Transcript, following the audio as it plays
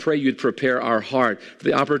Pray you'd prepare our heart for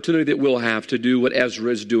the opportunity that we'll have to do what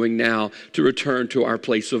Ezra is doing now, to return to our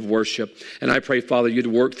place of worship. And I pray, Father, you'd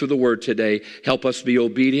work through the word today. Help us be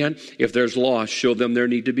obedient. If there's lost, show them their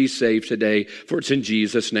need to be saved today. For it's in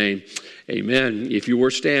Jesus' name. Amen. If you were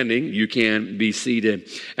standing, you can be seated.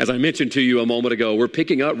 As I mentioned to you a moment ago, we're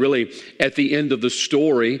picking up really at the end of the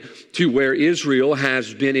story to where Israel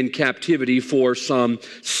has been in captivity for some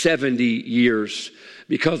 70 years.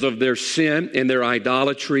 Because of their sin and their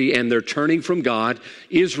idolatry and their turning from God,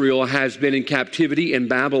 Israel has been in captivity in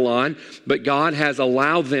Babylon, but God has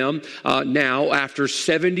allowed them now, after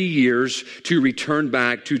 70 years, to return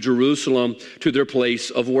back to Jerusalem, to their place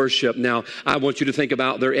of worship. Now, I want you to think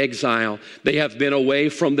about their exile. They have been away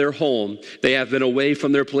from their home. They have been away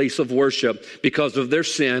from their place of worship because of their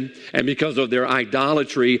sin and because of their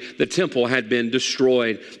idolatry. The temple had been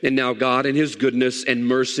destroyed, and now God in His goodness and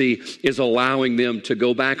mercy is allowing them to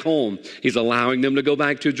go back home. He's allowing them to go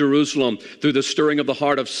back to Jerusalem through the stirring of the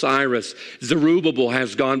heart of Cyrus. Zerubbabel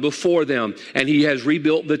has gone before them, and he has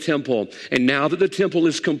rebuilt the temple. And now that the temple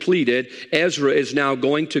is completed, Ezra is now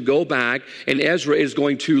going to go back, and Ezra is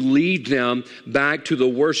going to lead them back to the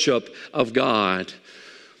worship of God.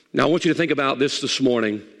 Now, I want you to think about this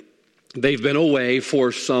morning. They've been away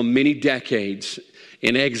for some many decades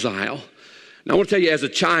in exile. Now, I want to tell you, as a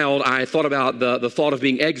child, I thought about the thought of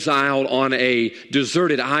being exiled on a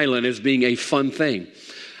deserted island as being a fun thing.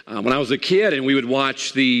 When I was a kid and we would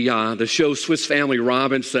watch the show Swiss Family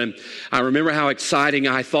Robinson, I remember how exciting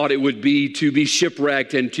I thought it would be to be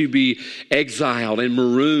shipwrecked and to be exiled and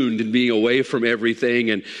marooned and being away from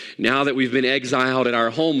everything. And now that we've been exiled at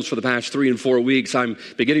our homes for the past 3 and 4 weeks, I'm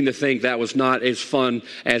beginning to think that was not as fun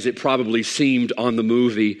as it probably seemed on the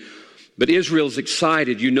movie. But Israel's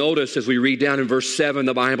excited. You notice as we read down in verse 7,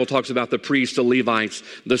 the Bible talks about the priests, the Levites,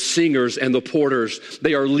 the singers, and the porters.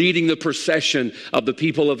 They are leading the procession of the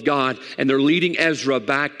people of God, and they're leading Ezra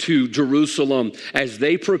back to Jerusalem as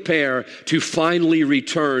they prepare to finally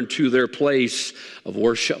return to their place of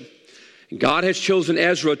worship. God has chosen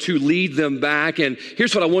Ezra to lead them back, and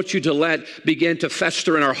here's what I want you to let begin to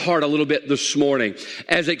fester in our heart a little bit this morning.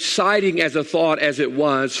 As exciting as a thought as it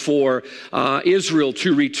was for Israel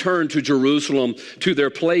to return to Jerusalem, to their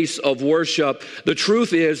place of worship, the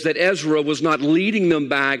truth is that Ezra was not leading them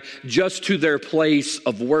back just to their place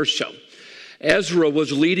of worship. Ezra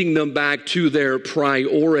was leading them back to their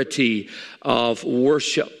priority of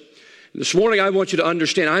worship. This morning, I want you to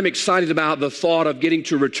understand, I'm excited about the thought of getting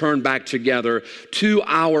to return back together to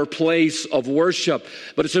our place of worship.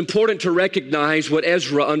 But it's important to recognize what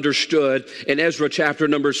Ezra understood in Ezra chapter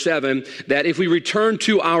number 7, that if we return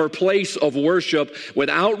to our place of worship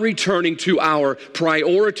without returning to our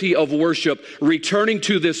priority of worship, returning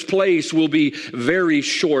to this place will be very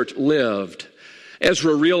short-lived.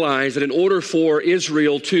 Ezra realized that in order for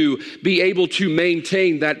Israel to be able to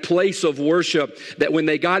maintain that place of worship, that when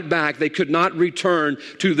they got back, they could not return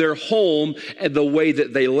to their home the way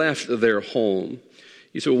that they left their home.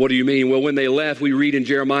 You say, well, what do you mean? Well, when they left, we read in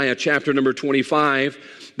Jeremiah chapter number 25,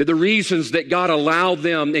 that the reasons that God allowed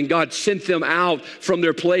them and God sent them out from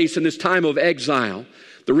their place in this time of exile,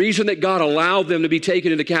 the reason that God allowed them to be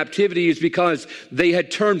taken into captivity is because they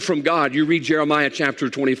had turned from God. You read Jeremiah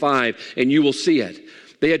chapter 25 and you will see it.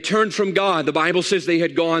 They had turned from God. The Bible says they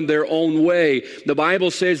had gone their own way. The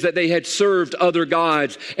Bible says that they had served other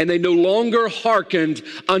gods and they no longer hearkened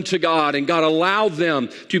unto God, and God allowed them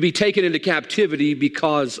to be taken into captivity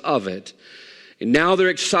because of it. And now they're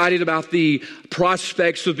excited about the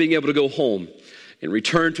prospects of being able to go home and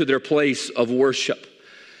return to their place of worship.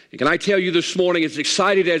 And can I tell you this morning, as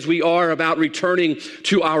excited as we are about returning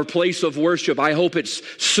to our place of worship, I hope it's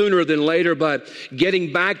sooner than later, but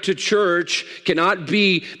getting back to church cannot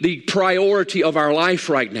be the priority of our life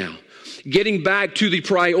right now. Getting back to the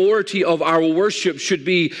priority of our worship should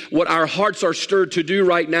be what our hearts are stirred to do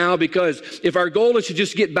right now, because if our goal is to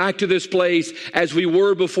just get back to this place as we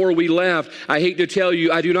were before we left, I hate to tell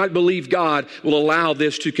you, I do not believe God will allow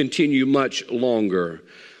this to continue much longer.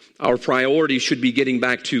 Our priority should be getting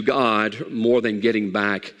back to God more than getting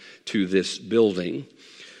back to this building.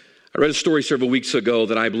 I read a story several weeks ago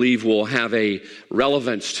that I believe will have a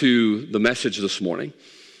relevance to the message this morning.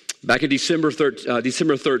 Back in December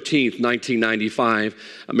 13th, 1995,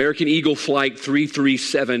 American Eagle Flight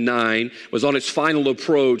 3379 was on its final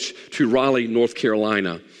approach to Raleigh, North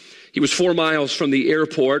Carolina. He was 4 miles from the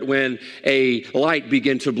airport when a light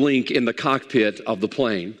began to blink in the cockpit of the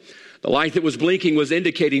plane. The light that was blinking was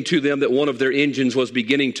indicating to them that one of their engines was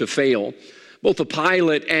beginning to fail. Both the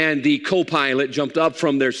pilot and the co-pilot jumped up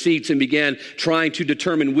from their seats and began trying to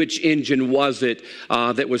determine which engine was it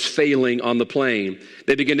that was failing on the plane.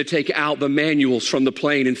 They began to take out the manuals from the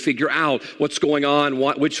plane and figure out what's going on,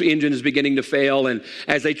 which engine is beginning to fail. And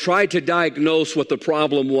as they tried to diagnose what the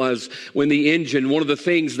problem was when the engine, one of the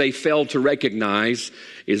things they failed to recognize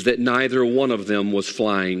is that neither one of them was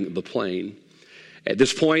flying the plane. At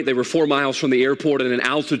this point, they were 4 miles from the airport at an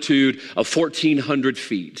altitude of 1,400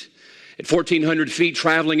 feet. At 1,400 feet,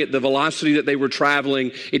 traveling at the velocity that they were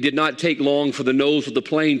traveling, it did not take long for the nose of the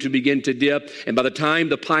plane to begin to dip. And by the time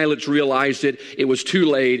the pilots realized it, it was too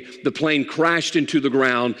late. The plane crashed into the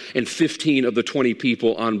ground, and 15 of the 20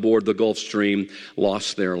 people on board the Gulfstream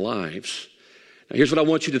lost their lives. Now, here's what I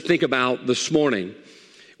want you to think about this morning.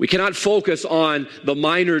 We cannot focus on the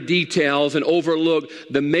minor details and overlook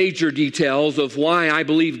the major details of why I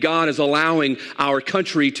believe God is allowing our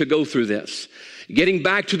country to go through this. Getting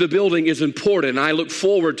back to the building is important. I look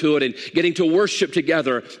forward to it and getting to worship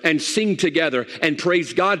together and sing together and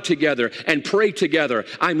praise God together and pray together.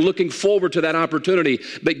 I'm looking forward to that opportunity.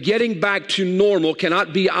 But getting back to normal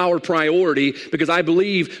cannot be our priority because I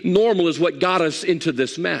believe normal is what got us into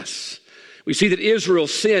this mess. We see that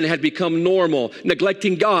Israel's sin had become normal.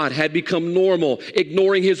 Neglecting God had become normal.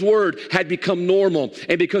 Ignoring His word had become normal.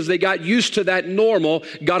 And because they got used to that normal,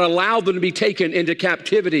 God allowed them to be taken into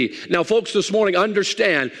captivity. Now, folks, this morning,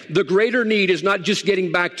 understand the greater need is not just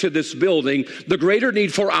getting back to this building. The greater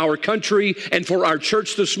need for our country and for our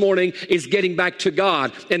church this morning is getting back to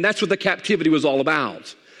God. And that's what the captivity was all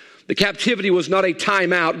about. The captivity was not a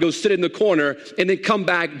timeout, go sit in the corner and then come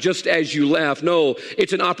back just as you left. No,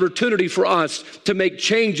 it's an opportunity for us to make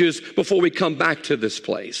changes before we come back to this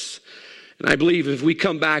place. And I believe if we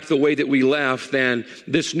come back the way that we left, then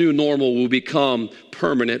this new normal will become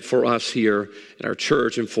permanent for us here in our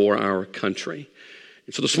church and for our country.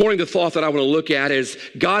 And so this morning, the thought that I want to look at is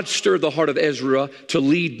God stirred the heart of Ezra to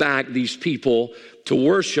lead back these people to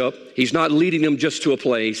worship. He's not leading them just to a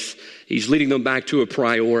place. He's leading them back to a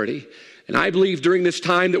priority. And I believe during this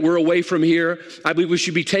time that we're away from here, I believe we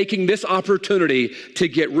should be taking this opportunity to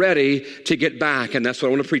get ready to get back. And that's what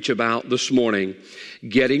I want to preach about this morning.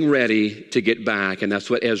 Getting ready to get back. And that's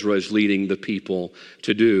what Ezra is leading the people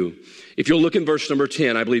to do. If you'll look in verse number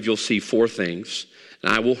 10, I believe you'll see 4 things.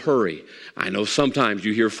 And I will hurry. I know sometimes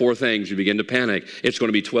you hear 4 things, you begin to panic. It's going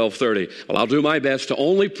to be 12:30. Well, I'll do my best to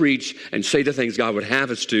only preach and say the things God would have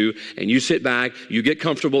us to. And you sit back, you get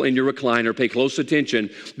comfortable in your recliner, pay close attention.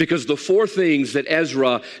 Because the 4 things that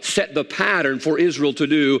Ezra set the pattern for Israel to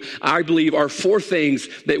do, I believe are 4 things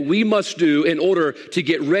that we must do in order to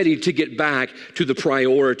get ready to get back to the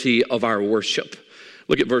priority of our worship.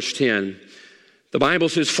 Look at verse 10. The Bible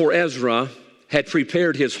says, for Ezra had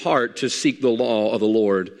prepared his heart to seek the law of the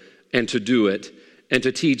Lord and to do it and to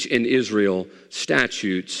teach in Israel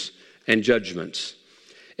statutes and judgments.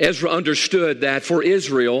 Ezra understood that for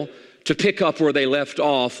Israel to pick up where they left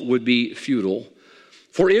off would be futile.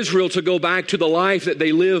 For Israel to go back to the life that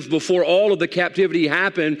they lived before all of the captivity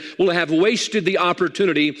happened will have wasted the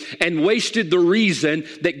opportunity and wasted the reason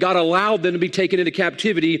that God allowed them to be taken into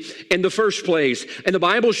captivity in the first place. And the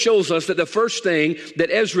Bible shows us that the first thing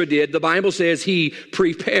that Ezra did, the Bible says he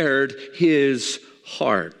prepared his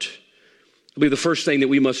heart. I believe the first thing that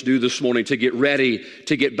we must do this morning to get ready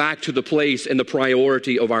to get back to the place and the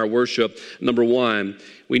priority of our worship, number 1,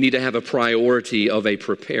 we need to have a priority of a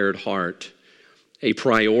prepared heart. A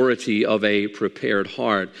priority of a prepared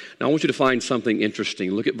heart. Now I want you to find something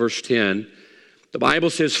interesting. Look at verse 10. The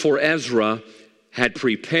Bible says, for Ezra had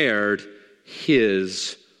prepared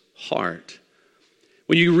his heart.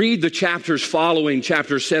 When you read the chapters following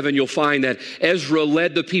chapter 7, you'll find that Ezra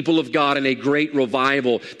led the people of God in a great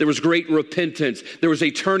revival. There was great repentance. There was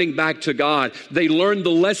a turning back to God. They learned the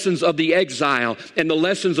lessons of the exile and the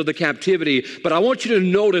lessons of the captivity. But I want you to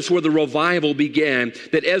notice where the revival began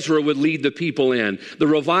that Ezra would lead the people in. The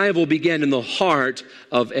revival began in the heart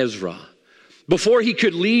of Ezra. Before he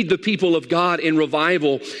could lead the people of God in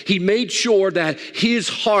revival, he made sure that his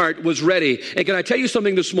heart was ready. And can I tell you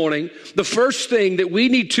something this morning? The first thing that we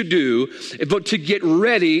need to do but to get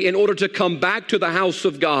ready in order to come back to the house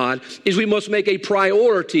of God is we must make a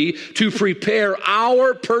priority to prepare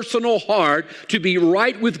our personal heart to be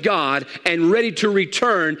right with God and ready to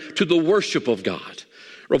return to the worship of God.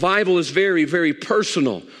 Revival is very, very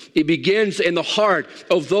personal. It begins in the heart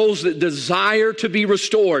of those that desire to be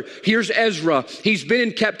restored. Here's Ezra. He's been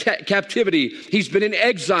in captivity. He's been in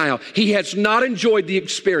exile. He has not enjoyed the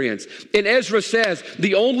experience. And Ezra says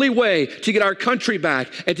the only way to get our country back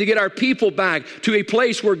and to get our people back to a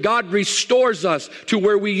place where God restores us to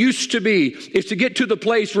where we used to be is to get to the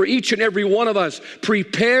place where each and every one of us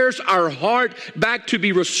prepares our heart back to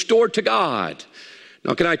be restored to God.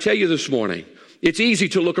 Now, can I tell you this morning, it's easy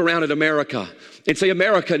to look around at America and say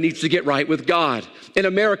America needs to get right with God, and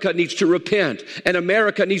America needs to repent, and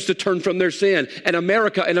America needs to turn from their sin, and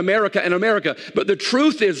America, and America, and America. But the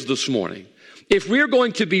truth is this morning, if we're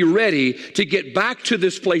going to be ready to get back to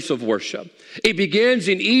this place of worship, it begins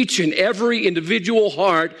in each and every individual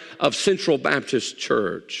heart of Central Baptist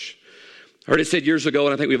Church. I heard it said years ago,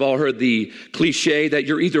 and I think we've all heard the cliche that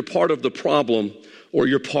you're either part of the problem or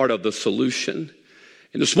you're part of the solution.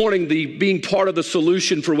 And this morning, the being part of the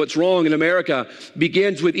solution for what's wrong in America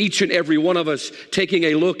begins with each and every one of us taking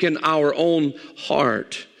a look in our own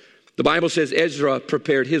heart. The Bible says Ezra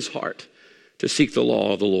prepared his heart to seek the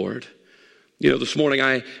law of the Lord. You know, this morning,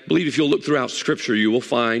 I believe if you'll look throughout Scripture, you will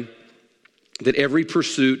find that every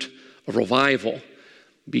pursuit of revival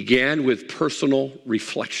began with personal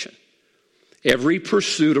reflection. Every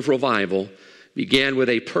pursuit of revival began with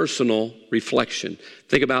a personal reflection.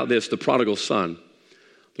 Think about this, the prodigal son.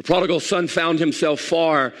 The prodigal son found himself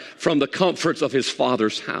far from the comforts of his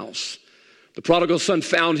father's house. The prodigal son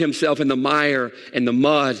found himself in the mire and the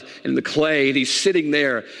mud and the clay, and he's sitting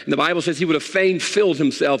there. And the Bible says he would have fain filled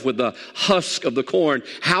himself with the husk of the corn.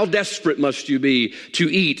 How desperate must you be to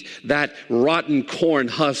eat that rotten corn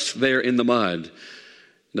husk there in the mud?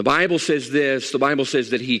 The Bible says this, the Bible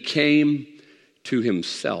says that he came to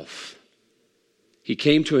himself. He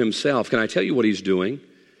came to himself. Can I tell you what he's doing?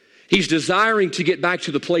 He's desiring to get back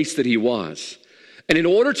to the place that he was. And in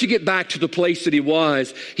order to get back to the place that he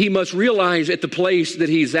was, he must realize at the place that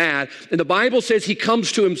he's at. And the Bible says he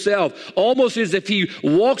comes to himself almost as if he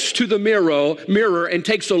walks to the mirror and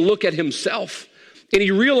takes a look at himself. And he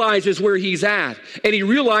realizes where he's at, and he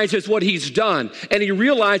realizes what he's done, and he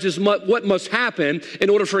realizes what must happen in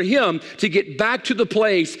order for him to get back to the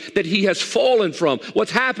place that he has fallen from.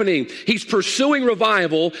 What's happening? He's pursuing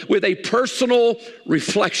revival with a personal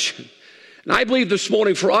reflection. And I believe this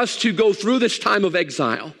morning for us to go through this time of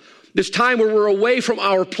exile, this time where we're away from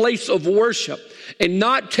our place of worship, and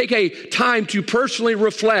not take a time to personally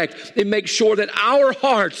reflect and make sure that our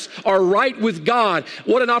hearts are right with God.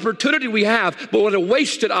 What an opportunity we have, but what a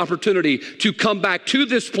wasted opportunity to come back to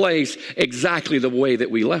this place exactly the way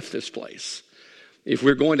that we left this place. If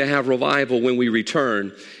we're going to have revival when we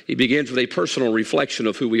return, it begins with a personal reflection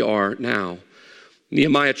of who we are now.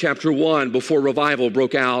 Nehemiah chapter 1, before revival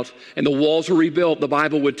broke out and the walls were rebuilt, the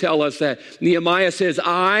Bible would tell us that Nehemiah says,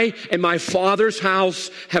 I and my father's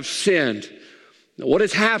house have sinned. Now, what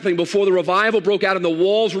is happening before the revival broke out and the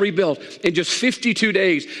walls were rebuilt? In just 52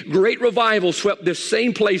 days, great revival swept this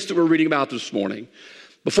same place that we're reading about this morning.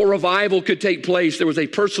 Before revival could take place, there was a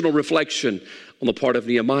personal reflection on the part of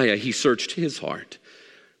Nehemiah. He searched his heart.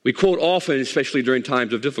 We quote often, especially during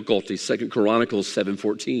times of difficulty, 2 Chronicles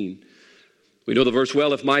 7:14. We know the verse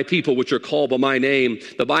well, if my people, which are called by my name,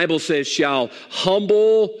 the Bible says, shall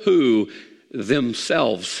humble who?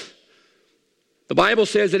 Themselves. The Bible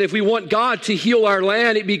says that if we want God to heal our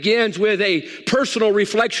land, it begins with a personal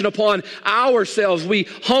reflection upon ourselves. We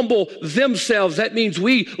humble themselves. That means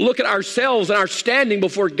we look at ourselves and our standing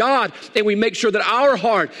before God, and we make sure that our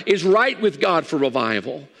heart is right with God for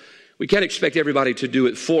revival. We can't expect everybody to do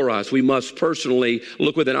it for us. We must personally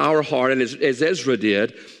look within our heart, and as Ezra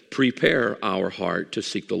did, prepare our heart to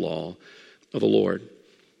seek the law of the Lord.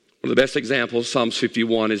 One of the best examples, Psalms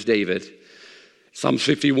 51, is David. Psalms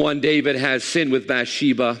 51, David has sinned with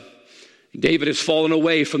Bathsheba. David has fallen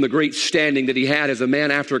away from the great standing that he had as a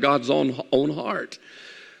man after God's own heart.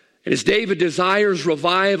 And as David desires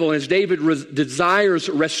revival, as David desires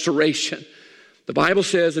restoration, the Bible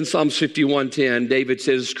says in Psalms 51:10, David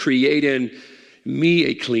says, create in me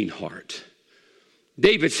a clean heart.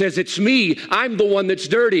 David says, it's me. I'm the one that's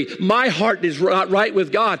dirty. My heart is not right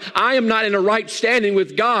with God. I am not in a right standing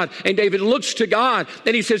with God. And David looks to God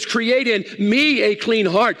and he says, create in me a clean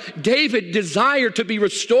heart. David desired to be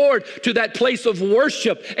restored to that place of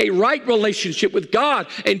worship, a right relationship with God.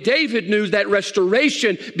 And David knew that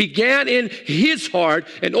restoration began in his heart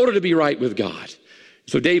in order to be right with God.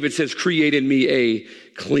 So David says, create in me a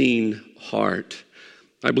clean heart.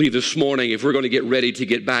 I believe this morning, if we're going to get ready to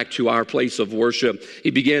get back to our place of worship,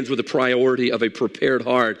 it begins with the priority of a prepared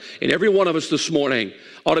heart. And every one of us this morning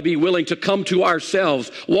ought to be willing to come to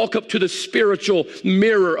ourselves, walk up to the spiritual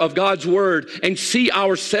mirror of God's Word and see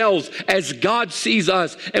ourselves as God sees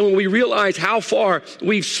us. And when we realize how far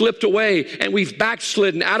we've slipped away and we've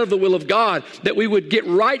backslidden out of the will of God, that we would get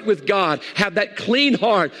right with God, have that clean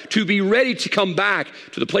heart to be ready to come back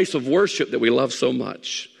to the place of worship that we love so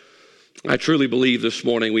much. I truly believe this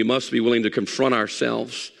morning we must be willing to confront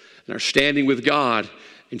ourselves and our standing with God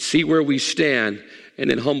and see where we stand and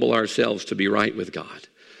then humble ourselves to be right with God.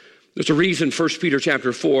 There's a reason 1 Peter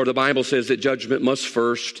chapter 4, the Bible says that judgment must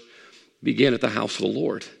first begin at the house of the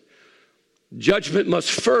Lord. Judgment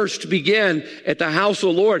must first begin at the house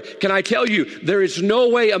of the Lord. Can I tell you, there is no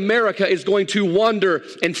way America is going to wander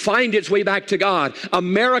and find its way back to God.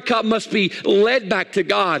 America must be led back to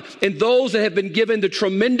God. And those that have been given the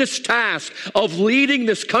tremendous task of leading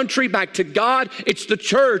this country back to God, it's the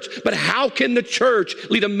church. But how can the church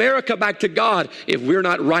lead America back to God if we're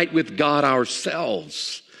not right with God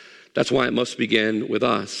ourselves? That's why it must begin with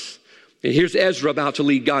us. And here's Ezra about to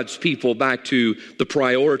lead God's people back to the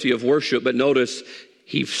priority of worship. But notice,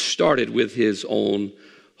 he started with his own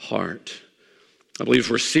heart. I believe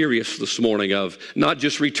if we're serious this morning of not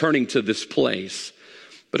just returning to this place,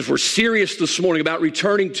 but if we're serious this morning about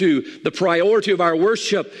returning to the priority of our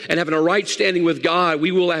worship and having a right standing with God,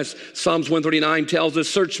 we will, as Psalms 139 tells us,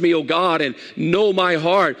 search me, O God, and know my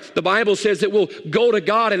heart. The Bible says that we'll go to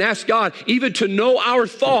God and ask God even to know our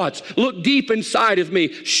thoughts. Look deep inside of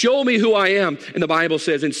me. Show me who I am. And the Bible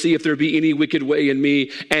says, and see if there be any wicked way in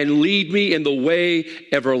me, and lead me in the way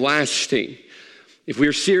everlasting. If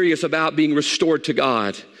we're serious about being restored to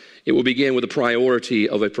God, it will begin with the priority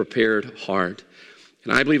of a prepared heart.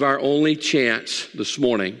 And I believe our only chance this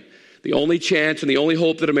morning, the only chance and the only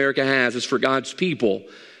hope that America has is for God's people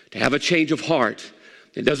to have a change of heart.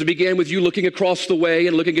 It doesn't begin with you looking across the way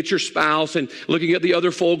and looking at your spouse and looking at the other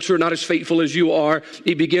folks who are not as faithful as you are.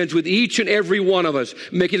 It begins with each and every one of us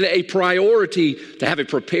making it a priority to have a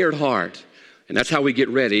prepared heart. And that's how we get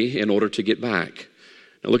ready in order to get back.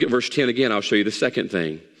 Now look at verse 10 again. I'll show you the second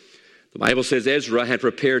thing. The Bible says Ezra had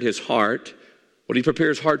prepared his heart. What did he prepare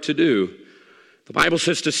his heart to do? The Bible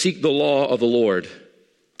says to seek the law of the Lord.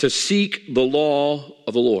 To seek the law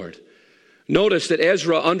of the Lord. Notice that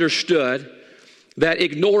Ezra understood that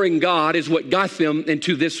ignoring God is what got them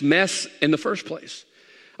into this mess in the first place.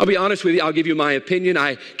 I'll be honest with you, I'll give you my opinion.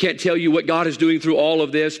 I can't tell you what God is doing through all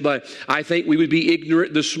of this, but I think we would be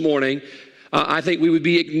ignorant this morning. I think we would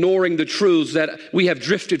be ignoring the truths that we have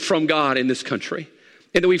drifted from God in this country.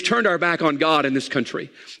 And that we've turned our back on God in this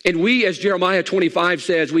country. And we, as Jeremiah 25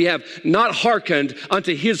 says, we have not hearkened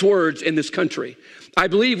unto his words in this country. I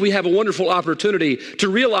believe we have a wonderful opportunity to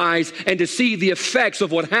realize and to see the effects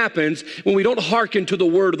of what happens when we don't hearken to the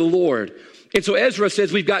word of the Lord. And so Ezra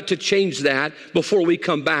says we've got to change that before we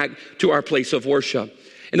come back to our place of worship.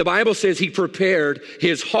 And the Bible says he prepared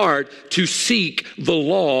his heart to seek the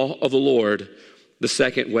law of the Lord. The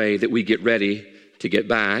second way that we get ready to get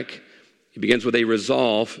back, it begins with a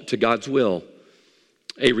resolve to God's will.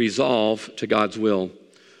 A resolve to God's will.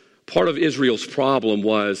 Part of Israel's problem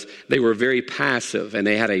was they were very passive, and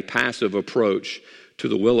they had a passive approach to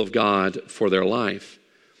the will of God for their life.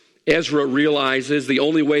 Ezra realizes the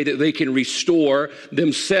only way that they can restore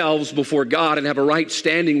themselves before God and have a right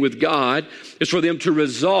standing with God is for them to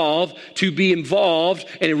resolve to be involved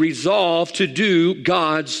and resolve to do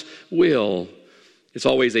God's will. It's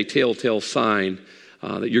always a telltale sign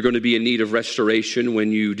that you're going to be in need of restoration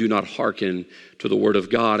when you do not hearken to the word of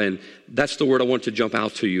God. And that's the word I want to jump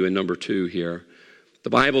out to you in number 2 here. The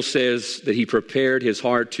Bible says that he prepared his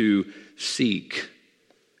heart to seek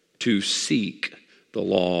the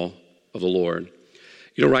law of the Lord.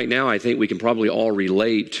 You know, right now I think we can probably all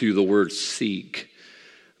relate to the word seek.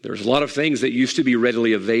 There's a lot of things that used to be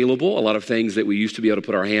readily available, a lot of things that we used to be able to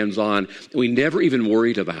put our hands on, and we never even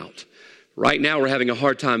worried about. Right now, we're having a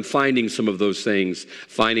hard time finding some of those things,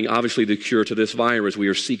 finding obviously the cure to this virus. We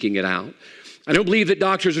are seeking it out. I don't believe that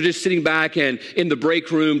doctors are just sitting back and in the break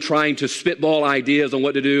room trying to spitball ideas on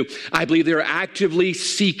what to do. I believe they're actively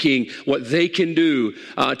seeking what they can do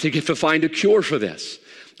to find a cure for this.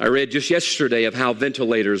 I read just yesterday of how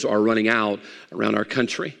ventilators are running out around our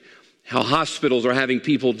country. How hospitals are having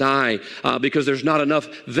people die because there's not enough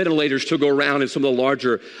ventilators to go around in some of the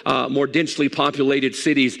larger, more densely populated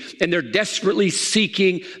cities. And they're desperately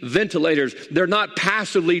seeking ventilators. They're not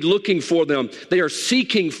passively looking for them. They are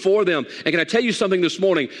seeking for them. And can I tell you something this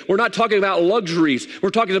morning? We're not talking about luxuries. We're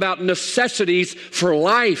talking about necessities for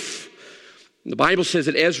life. The Bible says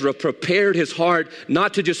that Ezra prepared his heart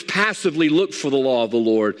not to just passively look for the law of the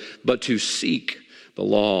Lord, but to seek the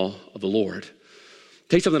law of the Lord. I'll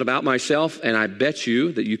tell you something about myself, and I bet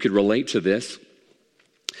you that you could relate to this.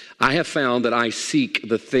 I have found that I seek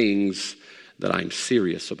the things that I'm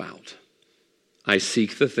serious about. I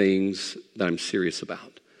seek the things that I'm serious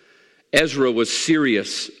about. Ezra was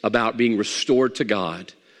serious about being restored to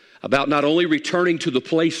God, about not only returning to the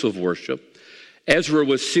place of worship. Ezra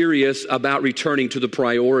was serious about returning to the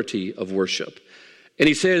priority of worship. And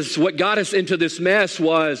he says what got us into this mess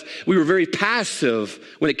was we were very passive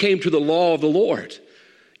when it came to the law of the Lord.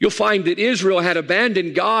 You'll find that Israel had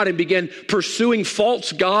abandoned God and began pursuing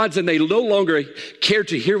false gods, and they no longer cared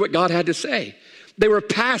to hear what God had to say. They were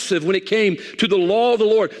passive when it came to the law of the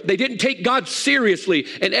Lord. They didn't take God seriously.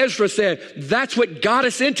 And Ezra said, that's what got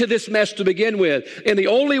us into this mess to begin with. And the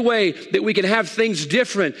only way that we can have things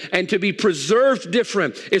different and to be preserved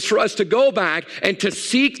different is for us to go back and to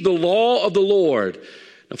seek the law of the Lord.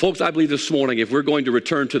 Now, folks, I believe this morning, if we're going to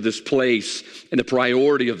return to this place and the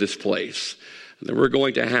priority of this place, then we're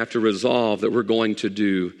going to have to resolve that we're going to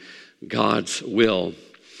do God's will.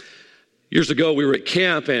 Years ago, we were at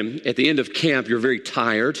camp, and at the end of camp, you're very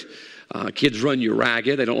tired. Kids run you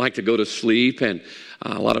ragged. They don't like to go to sleep, and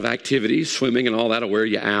a lot of activities, swimming and all that will wear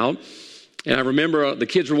you out. And I remember the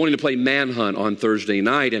kids were wanting to play manhunt on Thursday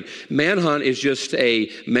night, and manhunt is just a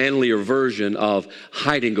manlier version of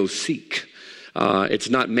hide and go seek. It's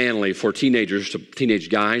not manly for teenage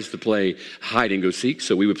guys to play hide and go seek,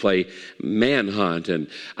 so we would play manhunt. And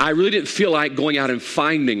I really didn't feel like going out and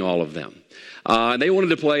finding all of them. And they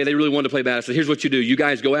really wanted to play bad. I said, here's what you do. You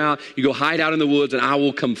guys go out, you go hide out in the woods, and I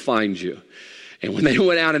will come find you. And when they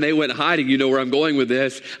went out and they went hiding, you know where I'm going with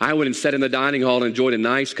this, I went and sat in the dining hall and enjoyed a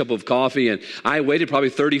nice cup of coffee. And I waited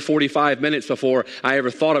probably 30, 45 minutes before I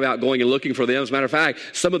ever thought about going and looking for them. As a matter of fact,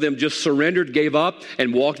 some of them just surrendered, gave up,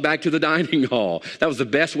 and walked back to the dining hall. That was the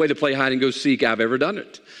best way to play hide and go seek I've ever done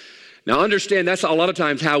it. Now understand, that's a lot of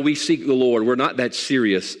times how we seek the Lord. We're not that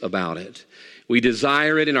serious about it. We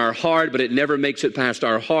desire it in our heart, but it never makes it past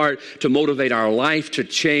our heart to motivate our life to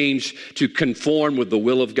change, to conform with the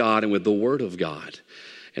will of God and with the Word of God.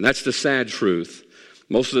 And that's the sad truth.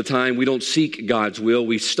 Most of the time, we don't seek God's will.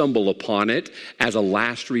 We stumble upon it as a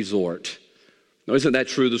last resort. Now, isn't that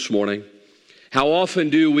true this morning? How often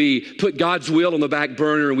do we put God's will on the back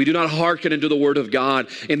burner and we do not hearken into the Word of God?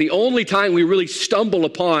 And the only time we really stumble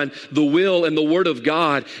upon the will and the Word of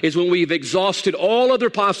God is when we've exhausted all other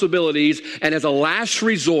possibilities, and as a last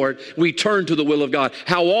resort, we turn to the will of God.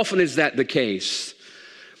 How often is that the case?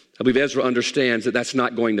 I believe Ezra understands that that's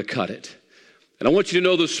not going to cut it. And I want you to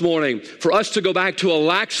know this morning, for us to go back to a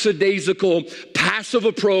lackadaisical, passive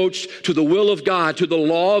approach to the will of God, to the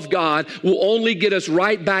law of God, will only get us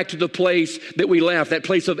right back to the place that we left, that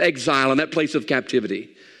place of exile and that place of captivity.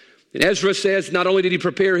 And Ezra says not only did he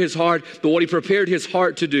prepare his heart, but what he prepared his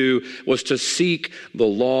heart to do was to seek the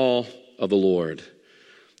law of the Lord.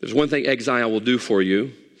 There's one thing exile will do for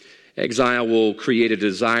you. Exile will create a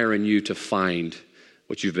desire in you to find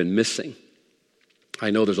what you've been missing. I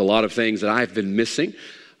know there's a lot of things that I've been missing.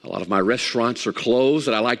 A lot of my restaurants are closed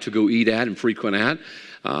that I like to go eat at and frequent at.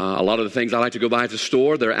 A lot of the things I like to go buy at the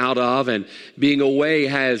store, they're out of. And being away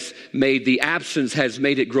the absence has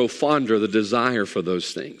made it grow fonder, the desire for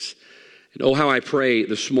those things. And oh, how I pray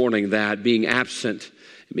this morning that being absent,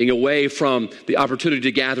 being away from the opportunity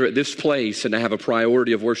to gather at this place and to have a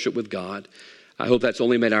priority of worship with God, I hope that's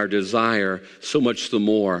only made our desire so much the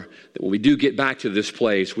more that when we do get back to this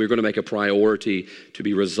place, we're going to make a priority to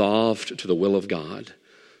be resolved to the will of God.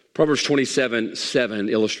 Proverbs 27:7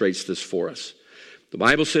 illustrates this for us. The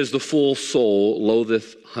Bible says, the full soul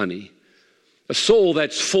loatheth honey. A soul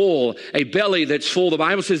that's full, a belly that's full. The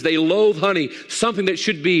Bible says they loathe honey, something that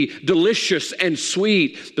should be delicious and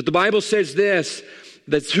sweet. But the Bible says this,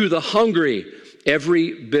 that to the hungry,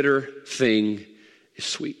 every bitter thing is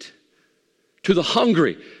sweet. To the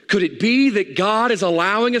hungry. Could it be that God is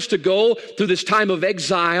allowing us to go through this time of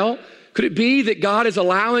exile? Could it be that God is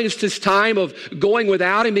allowing us this time of going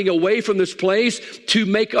without and being away from this place to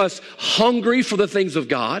make us hungry for the things of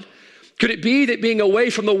God? Could it be that being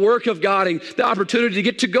away from the work of God and the opportunity to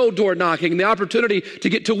get to go door knocking and the opportunity to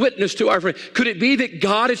get to witness to our friends, could it be that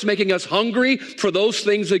God is making us hungry for those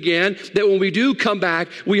things again, that when we do come back,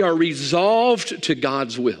 we are resolved to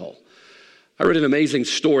God's will? I read an amazing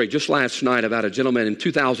story just last night about a gentleman in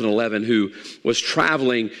 2011 who was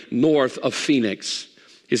traveling north of Phoenix.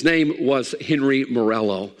 His name was Henry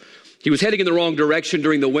Morello. He was heading in the wrong direction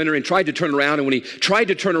during the winter and tried to turn around. And when he tried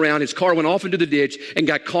to turn around, his car went off into the ditch and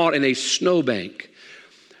got caught in a snowbank.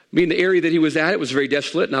 The area that he was at, it was very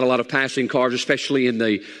desolate, not a lot of passing cars, especially in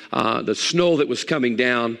the snow that was coming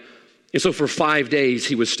down. And so for 5 days,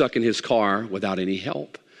 he was stuck in his car without any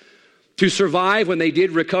help. To survive, when they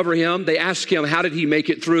did recover him, they asked him, how did he make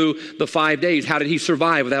it through the 5 days? How did he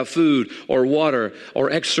survive without food or water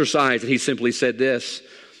or exercise? And he simply said this.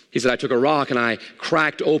 He said, I took a rock and I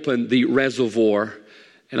cracked open the reservoir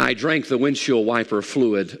and I drank the windshield wiper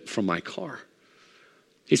fluid from my car.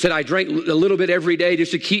 He said, I drank a little bit every day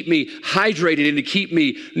just to keep me hydrated and to keep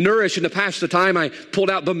me nourished. And to pass the time, I pulled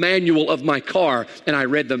out the manual of my car and I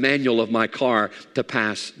read the manual of my car to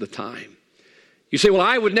pass the time. You say, well,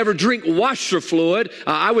 I would never drink washer fluid.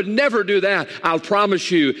 I would never do that. I'll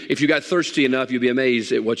promise you, if you got thirsty enough, you'd be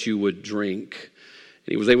amazed at what you would drink.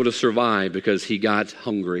 And he was able to survive because he got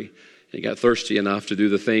hungry. And he got thirsty enough to do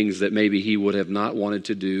the things that maybe he would have not wanted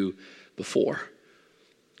to do before.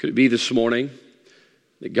 Could it be this morning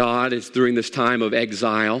that God is, during this time of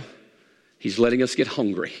exile, he's letting us get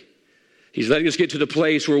hungry. He's letting us get to the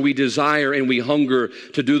place where we desire and we hunger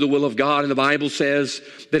to do the will of God. And the Bible says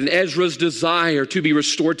that in Ezra's desire to be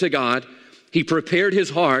restored to God, he prepared his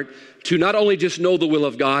heart to not only just know the will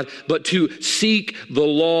of God, but to seek the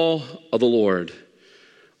law of the Lord.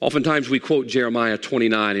 Oftentimes we quote Jeremiah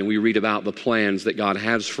 29 and we read about the plans that God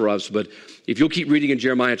has for us, but if you'll keep reading in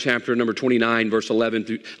Jeremiah chapter number 29, verse 11,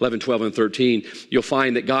 12, and 13, you'll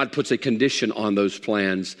find that God puts a condition on those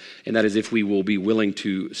plans, and that is if we will be willing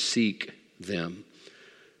to seek them.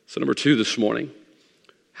 So number 2 this morning,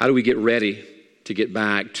 how do we get ready to get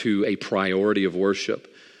back to a priority of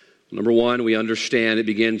worship? Number 1, we understand it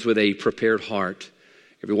begins with a prepared heart.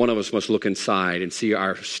 Every one of us must look inside and see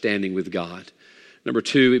our standing with God. Number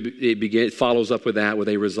 2, it follows up with that with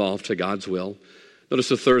a resolve to God's will. Notice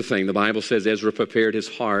the third thing. The Bible says Ezra prepared his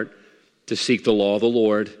heart to seek the law of the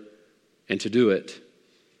Lord and to do it.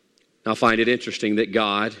 Now, I find it interesting that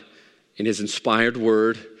God, in his inspired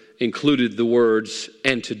word, included the words,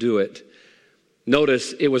 and to do it.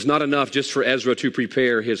 Notice it was not enough just for Ezra to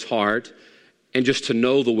prepare his heart and just to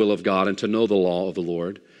know the will of God and to know the law of the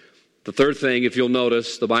Lord. The third thing, if you'll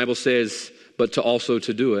notice, the Bible says, but to also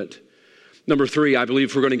to do it. Number 3, I believe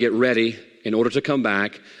if we're going to get ready in order to come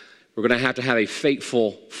back, we're going to have a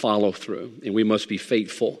faithful follow through, and we must be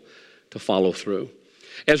faithful to follow through.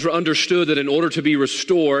 Ezra understood that in order to be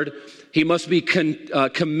restored, he must be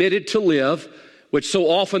committed to live, which so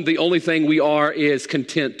often the only thing we are is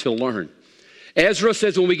content to learn. Ezra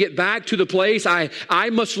says when we get back to the place, I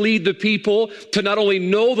must lead the people to not only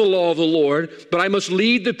know the law of the Lord, but I must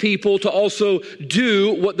lead the people to also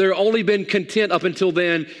do what they've only been content up until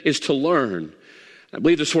then is to learn. I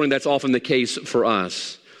believe this morning that's often the case for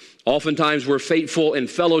us. Oftentimes we're faithful in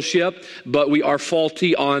fellowship, but we are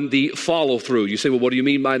faulty on the follow-through. You say, well, what do you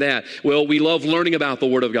mean by that? Well, we love learning about the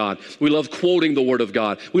Word of God. We love quoting the Word of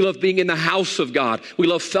God. We love being in the house of God. We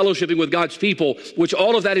love fellowshipping with God's people, which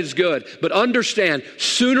all of that is good. But understand,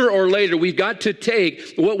 sooner or later, we've got to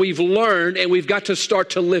take what we've learned and we've got to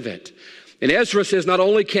start to live it. And Ezra says not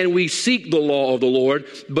only can we seek the law of the Lord,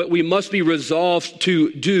 but we must be resolved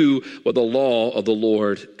to do what the law of the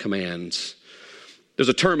Lord commands. There's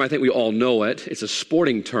a term, I think we all know it. It's a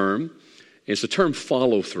sporting term. It's the term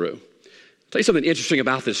follow through. I'll tell you something interesting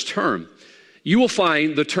about this term. You will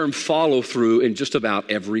find the term follow through in just about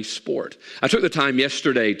every sport. I took the time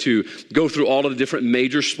yesterday to go through all of the different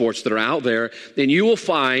major sports that are out there, and you will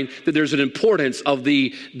find that there's an importance of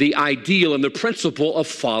the ideal and the principle of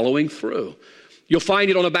following through. You'll find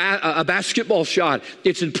it on a basketball shot.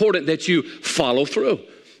 It's important that you follow through.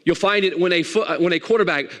 You'll find it when a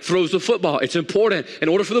quarterback throws the football. It's important in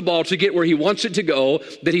order for the ball to get where he wants it to go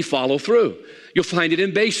that he follow through. You'll find it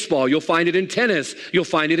in baseball. You'll find it in tennis. You'll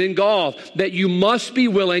find it in golf, that you must be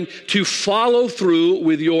willing to follow through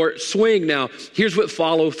with your swing. Now, here's what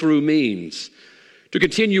follow through means. To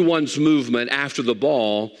continue one's movement after the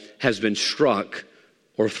ball has been struck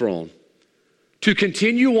or thrown. To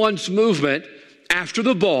continue one's movement after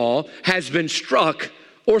the ball has been struck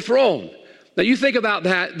or thrown. Now you think about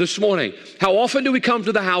that this morning. How often do we come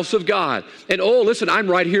to the house of God? And listen,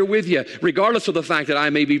 I'm right here with you, regardless of the fact that I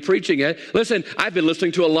may be preaching it. Listen, I've been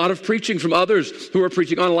listening to a lot of preaching from others who are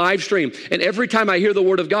preaching on live stream. And every time I hear the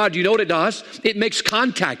word of God, you know what it does? It makes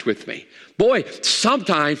contact with me. Boy,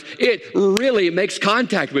 sometimes it really makes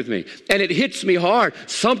contact with me and it hits me hard.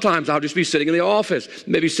 Sometimes I'll just be sitting in the office,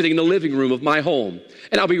 maybe sitting in the living room of my home,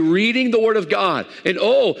 and I'll be reading the Word of God. And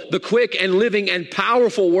the quick and living and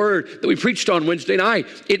powerful Word that we preached on Wednesday night,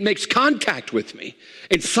 it makes contact with me.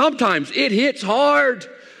 And sometimes it hits hard.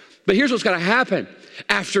 But here's what's got to happen.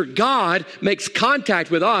 After God makes contact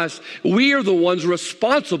with us, we are the ones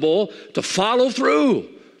responsible to follow through.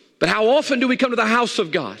 But how often do we come to the house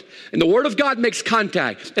of God and the Word of God makes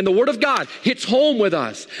contact and the Word of God hits home with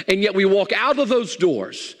us, and yet we walk out of those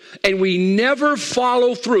doors and we never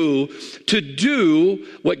follow through to do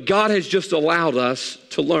what God has just allowed us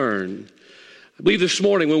to learn? I believe this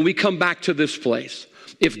morning when we come back to this place,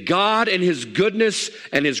 if God and His goodness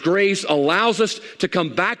and His grace allows us to come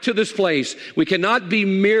back to this place, we cannot be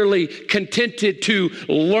merely contented to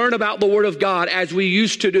learn about the Word of God as we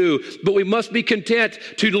used to do, but we must be content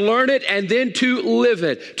to learn it and then to live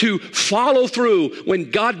it, to follow through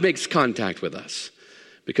when God makes contact with us.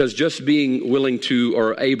 Because just being willing to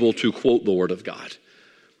or able to quote the Word of God,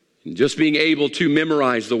 just being able to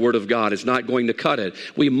memorize the Word of God is not going to cut it.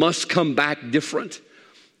 We must come back different.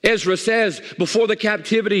 Ezra says, before the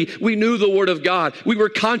captivity, we knew the Word of God. We were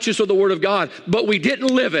conscious of the Word of God, but we didn't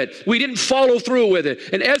live it. We didn't follow through with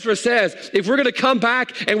it. And Ezra says, if we're going to come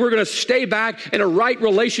back and we're going to stay back in a right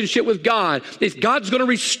relationship with God, if God's going to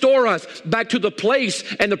restore us back to the place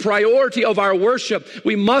and the priority of our worship,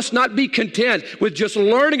 we must not be content with just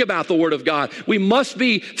learning about the Word of God. We must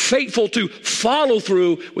be faithful to follow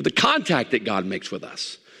through with the contact that God makes with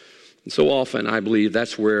us. And so often, I believe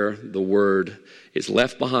that's where the Word is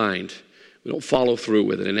left behind. We don't follow through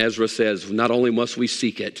with it. And Ezra says, not only must we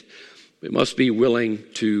seek it, we must be willing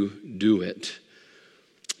to do it.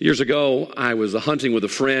 Years ago, I was hunting with a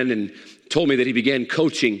friend and told me that he began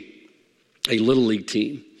coaching a Little League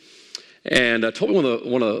team. And told me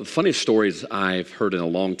one of the funniest stories I've heard in a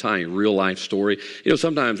long time, real life story. You know,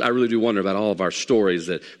 sometimes I really do wonder about all of our stories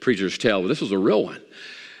that preachers tell, but this was a real one.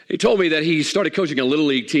 He told me that he started coaching a Little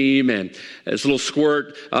League team, and this little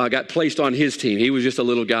squirt got placed on his team. He was just a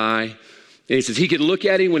little guy. And he says he could look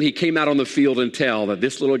at him when he came out on the field and tell that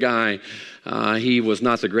this little guy, he was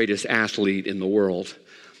not the greatest athlete in the world.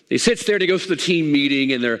 He sits there and he goes to the team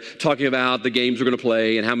meeting, and they're talking about the games we're going to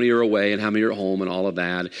play and how many are away and how many are at home and all of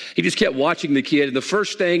that. He just kept watching the kid. And the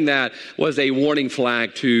first thing that was a warning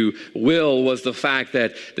flag to Will was the fact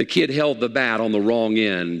that the kid held the bat on the wrong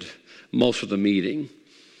end most of the meeting.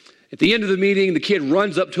 At the end of the meeting, the kid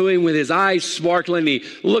runs up to him with his eyes sparkling. He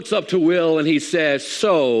looks up to Will and he says,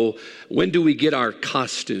 "So, when do we get our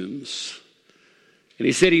costumes?" And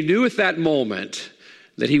he said he knew at that moment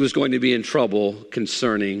that he was going to be in trouble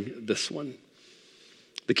concerning this one.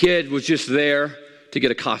 The kid was just there to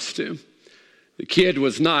get a costume. The kid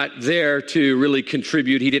was not there to really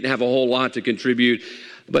contribute. He didn't have a whole lot to contribute.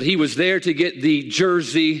 But he was there to get the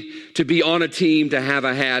jersey, to be on a team, to have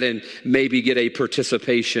a hat, and maybe get a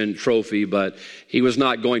participation trophy. But he was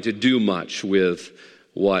not going to do much with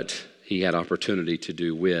what he had opportunity to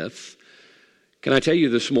do with. Can I tell you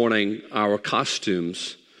this morning, our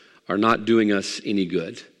costumes are not doing us any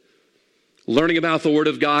good. Learning about the Word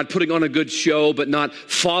of God, putting on a good show, but not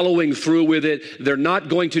following through with it, they're not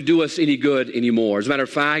going to do us any good anymore. As a matter of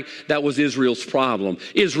fact, that was Israel's problem.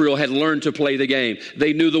 Israel had learned to play the game.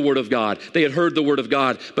 They knew the Word of God. They had heard the Word of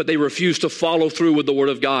God, but they refused to follow through with the Word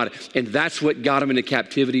of God. And that's what got them into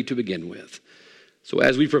captivity to begin with. So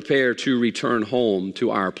as we prepare to return home to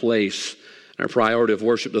our place, our priority of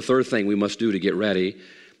worship, the third thing we must do to get ready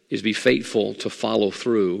is be faithful to follow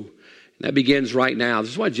through. That begins right now.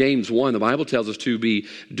 This is why James 1, the Bible tells us to be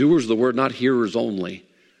doers of the word, not hearers only.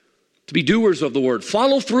 To be doers of the word.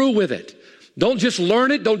 Follow through with it. Don't just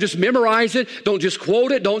learn it. Don't just memorize it. Don't just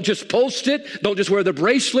quote it. Don't just post it. Don't just wear the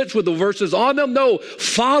bracelets with the verses on them. No,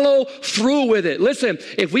 follow through with it. Listen,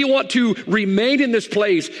 if we want to remain in this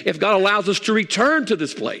place, if God allows us to return to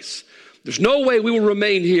this place, there's no way we will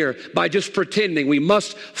remain here by just pretending. We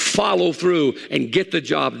must follow through and get the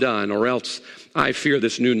job done, or else I fear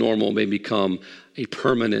this new normal may become a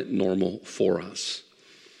permanent normal for us.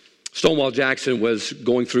 Stonewall Jackson was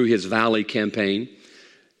going through his Valley campaign,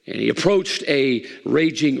 and he approached a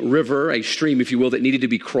raging river, a stream, if you will, that needed to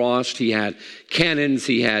be crossed. He had cannons,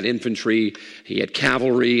 he had infantry, he had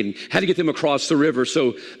cavalry, and had to get them across the river.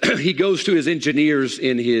 So he goes to his engineers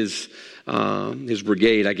in his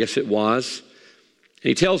brigade, I guess it was. And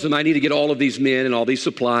he tells them, I need to get all of these men and all these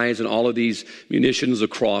supplies and all of these munitions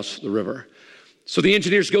across the river. So the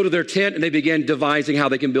engineers go to their tent and they begin devising how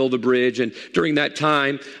they can build a bridge. And during that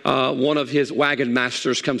time, one of his wagon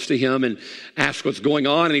masters comes to him and asks what's going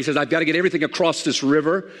on. And he says, I've got to get everything across this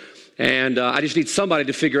river. And I just need somebody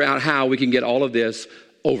to figure out how we can get all of this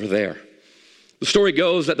over there. The story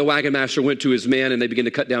goes that the wagon master went to his men and they began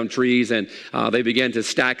to cut down trees and they began to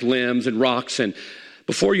stack limbs and rocks. And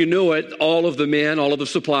before you knew it, all of the men, all of the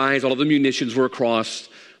supplies, all of the munitions were across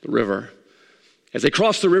the river. As they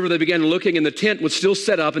crossed the river, they began looking, and the tent was still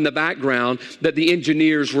set up in the background that the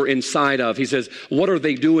engineers were inside of. He says, what are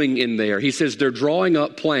they doing in there? He says, they're drawing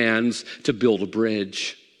up plans to build a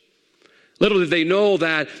bridge. Little did they know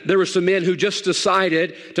that there were some men who just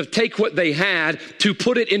decided to take what they had, to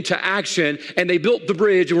put it into action, and they built the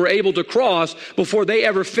bridge and were able to cross before they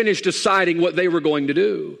ever finished deciding what they were going to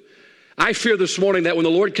do. I fear this morning that when the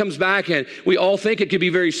Lord comes back, and we all think it could be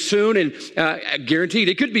very soon, and guaranteed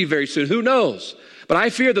it could be very soon, who knows? But I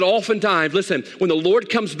fear that oftentimes, listen, when the Lord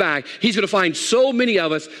comes back, he's going to find so many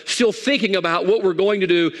of us still thinking about what we're going to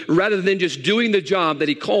do rather than just doing the job that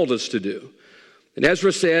he called us to do. And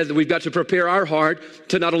Ezra said that we've got to prepare our heart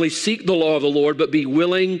to not only seek the law of the Lord, but be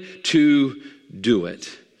willing to do it.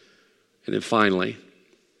 And then finally,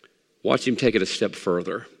 watch him take it a step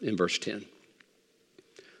further in verse 10.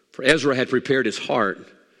 For Ezra had prepared his heart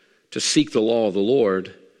to seek the law of the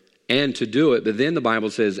Lord and to do it. But then the Bible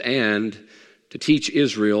says, and to teach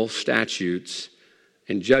Israel statutes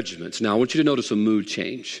and judgments. Now, I want you to notice a mood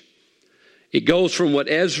change. It goes from what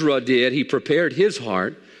Ezra did. He prepared his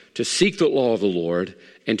heart to seek the law of the Lord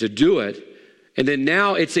and to do it. And then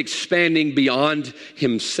now it's expanding beyond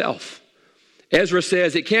himself. Ezra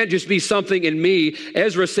says it can't just be something in me.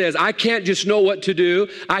 Ezra says I can't just know what to do.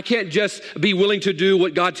 I can't just be willing to do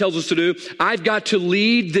what God tells us to do. I've got to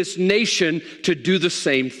lead this nation to do the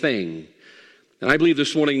same thing. And I believe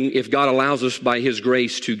this morning, if God allows us by his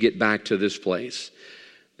grace to get back to this place,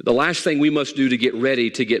 the last thing we must do to get ready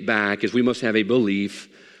to get back is we must have a belief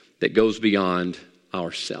that goes beyond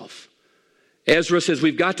ourselves. Ezra says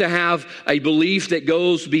we've got to have a belief that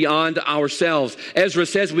goes beyond ourselves. Ezra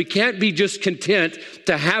says we can't be just content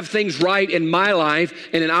to have things right in my life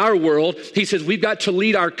and in our world. He says we've got to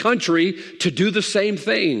lead our country to do the same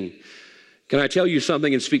thing. Can I tell you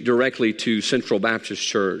something and speak directly to Central Baptist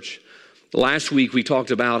Church? Last week we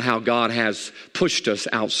talked about how God has pushed us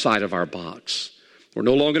outside of our box. We're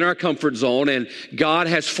no longer in our comfort zone, and God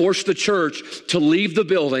has forced the church to leave the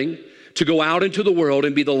building, to go out into the world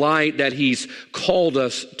and be the light that he's called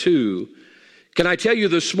us to. Can I tell you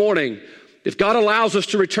this morning, if God allows us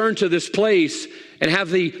to return to this place and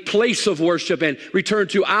have the place of worship and return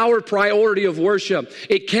to our priority of worship,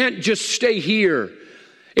 it can't just stay here.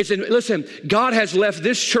 Listen, God has left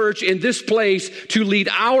this church in this place to lead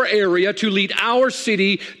our area, to lead our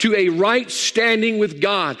city to a right standing with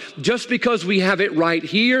God. Just because we have it right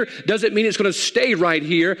here doesn't mean it's going to stay right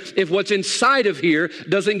here if what's inside of here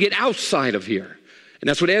doesn't get outside of here. And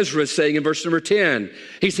that's what Ezra is saying in verse number 10.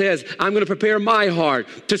 He says, I'm going to prepare my heart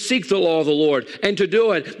to seek the law of the Lord and to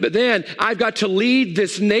do it. But then I've got to lead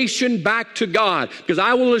this nation back to God, because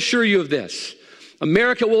I will assure you of this.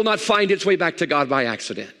 America will not find its way back to God by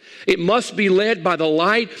accident. It must be led by the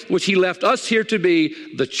light which he left us here to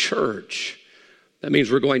be, the church. That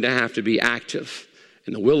means we're going to have to be active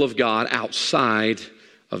in the will of God outside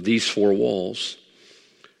of these four walls.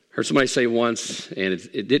 I heard somebody say once, and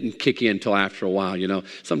it didn't kick in until after a while, you know.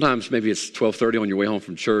 Sometimes maybe it's 12:30 on your way home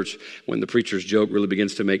from church when the preacher's joke really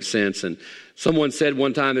begins to make sense. And someone said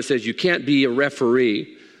one time that says, you can't be a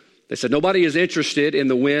referee. They said, nobody is interested in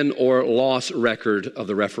the win or loss record of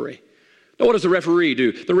the referee. Now, what does the referee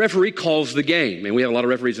do? The referee calls the game. And we have a lot of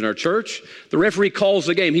referees in our church. The referee calls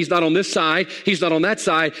the game. He's not on this side. He's not on that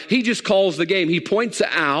side. He just calls the game. He points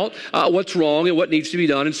out what's wrong and what needs to be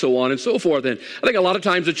done and so on and so forth. And I think a lot of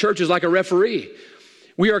times the church is like a referee.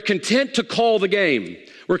 We are content to call the game.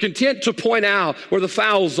 We're content to point out where the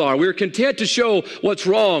fouls are. We're content to show what's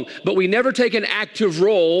wrong, but we never take an active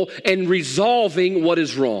role in resolving what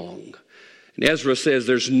is wrong. And Ezra says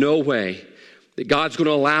there's no way that God's going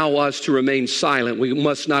to allow us to remain silent. We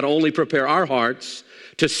must not only prepare our hearts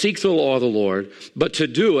to seek the law of the Lord, but to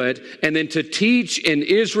do it and then to teach in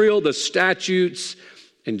Israel the statutes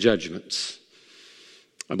and judgments.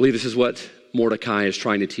 I believe this is what Mordecai is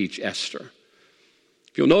trying to teach Esther.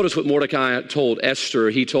 If you'll notice what Mordecai told Esther,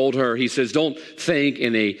 he told her, he says, don't think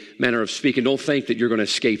in a manner of speaking, don't think that you're going to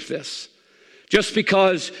escape this. Just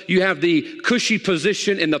because you have the cushy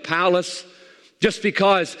position in the palace, just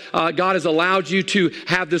because God has allowed you to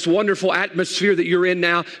have this wonderful atmosphere that you're in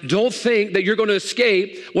now, don't think that you're going to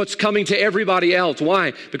escape what's coming to everybody else.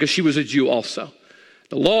 Why? Because she was a Jew also.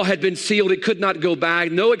 The law had been sealed. It could not go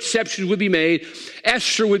back. No exceptions would be made.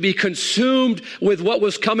 Esther would be consumed with what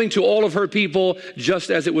was coming to all of her people just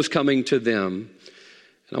as it was coming to them.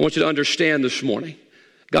 And I want you to understand this morning,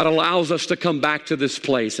 God allows us to come back to this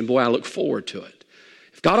place. And boy, I look forward to it.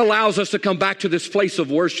 If God allows us to come back to this place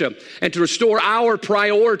of worship and to restore our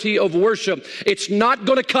priority of worship, it's not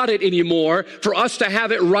going to cut it anymore for us to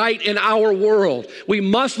have it right in our world. We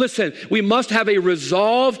must have a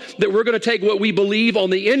resolve that we're going to take what we believe on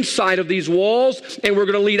the inside of these walls and we're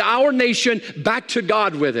going to lead our nation back to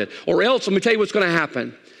God with it. Or else, let me tell you what's going to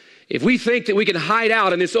happen. If we think that we can hide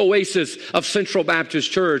out in this oasis of Central Baptist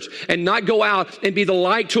Church and not go out and be the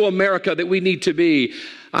light to America that we need to be,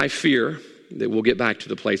 I fear that we'll get back to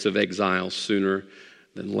the place of exile sooner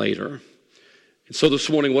than later. And so this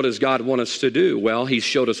morning, what does God want us to do? Well, he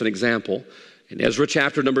showed us an example. In Ezra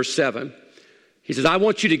chapter number 7, he says, I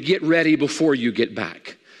want you to get ready before you get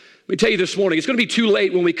back. Let me tell you this morning, it's going to be too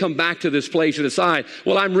late when we come back to this place and decide,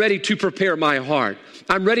 well, I'm ready to prepare my heart.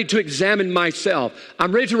 I'm ready to examine myself.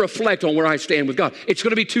 I'm ready to reflect on where I stand with God. It's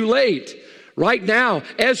going to be too late. Right now,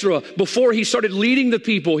 Ezra, before he started leading the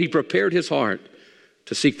people, he prepared his heart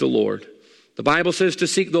to seek the Lord. The Bible says to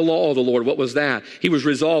seek the law of the Lord. What was that? He was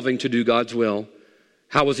resolving to do God's will.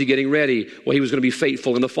 How was he getting ready? Well, he was going to be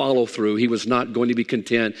faithful in the follow through. He was not going to be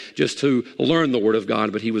content just to learn the word of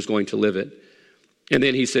God, but he was going to live it. And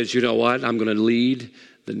then he says, you know what? I'm going to lead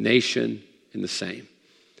the nation in the same.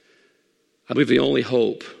 I believe the only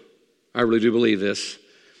hope, I really do believe this,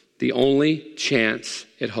 the only chance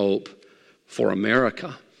at hope for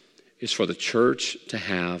America is for the church to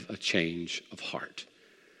have a change of heart.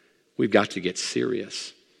 We've got to get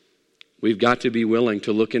serious. We've got to be willing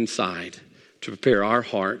to look inside, to prepare our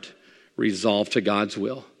heart, resolve to God's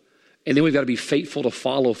will. And then we've got to be faithful to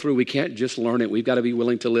follow through. We can't just learn it. We've got to be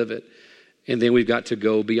willing to live it. And then we've got to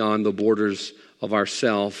go beyond the borders of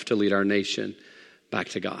ourself to lead our nation back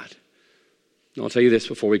to God. And I'll tell you this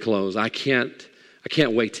before we close. I can't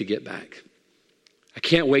wait to get back. I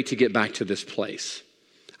can't wait to get back to this place.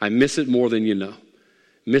 I miss it more than you know.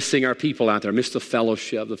 Missing our people out there. I miss the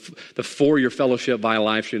fellowship, the 4-year fellowship via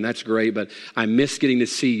live stream. That's great, but I miss getting to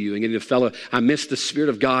see you and getting to fellow. I miss the Spirit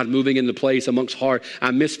of God moving into place amongst heart. I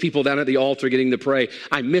miss people down at the altar getting to pray.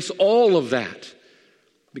 I miss all of that.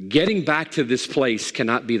 But getting back to this place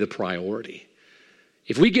cannot be the priority.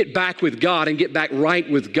 If we get back with God and get back right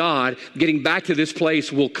with God, getting back to this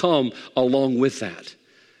place will come along with that.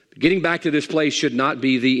 Getting back to this place should not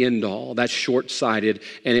be the end all. That's short-sighted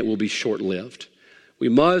and it will be short-lived. We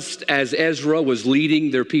must, as Ezra was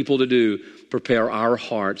leading their people to do, prepare our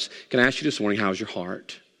hearts. Can I ask you this morning, how's your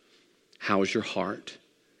heart? How is your heart?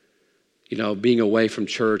 You know, being away from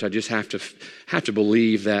church, I just have to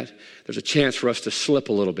believe that there's a chance for us to slip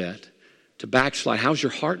a little bit, to backslide. How's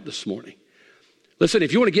your heart this morning? Listen,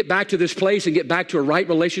 if you want to get back to this place and get back to a right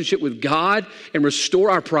relationship with God and restore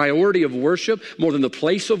our priority of worship more than the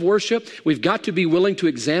place of worship, we've got to be willing to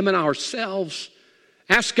examine ourselves.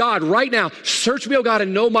 Ask God right now, search me, oh God,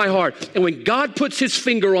 and know my heart. And when God puts his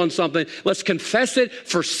finger on something, let's confess it,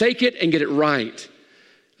 forsake it, and get it right.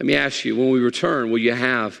 Let me ask you, when we return, will you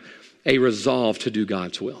have a resolve to do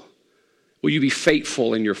God's will? Will you be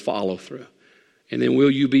faithful in your follow through? And then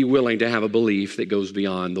will you be willing to have a belief that goes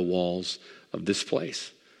beyond the walls of this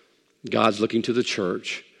place? God's looking to the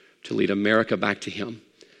church to lead America back to him.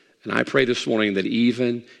 And I pray this morning that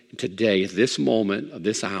even today, at this moment of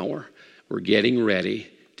this hour, we're getting ready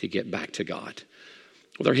to get back to God.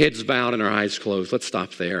 With our heads bowed and our eyes closed, let's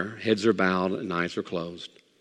stop there. Heads are bowed and eyes are closed.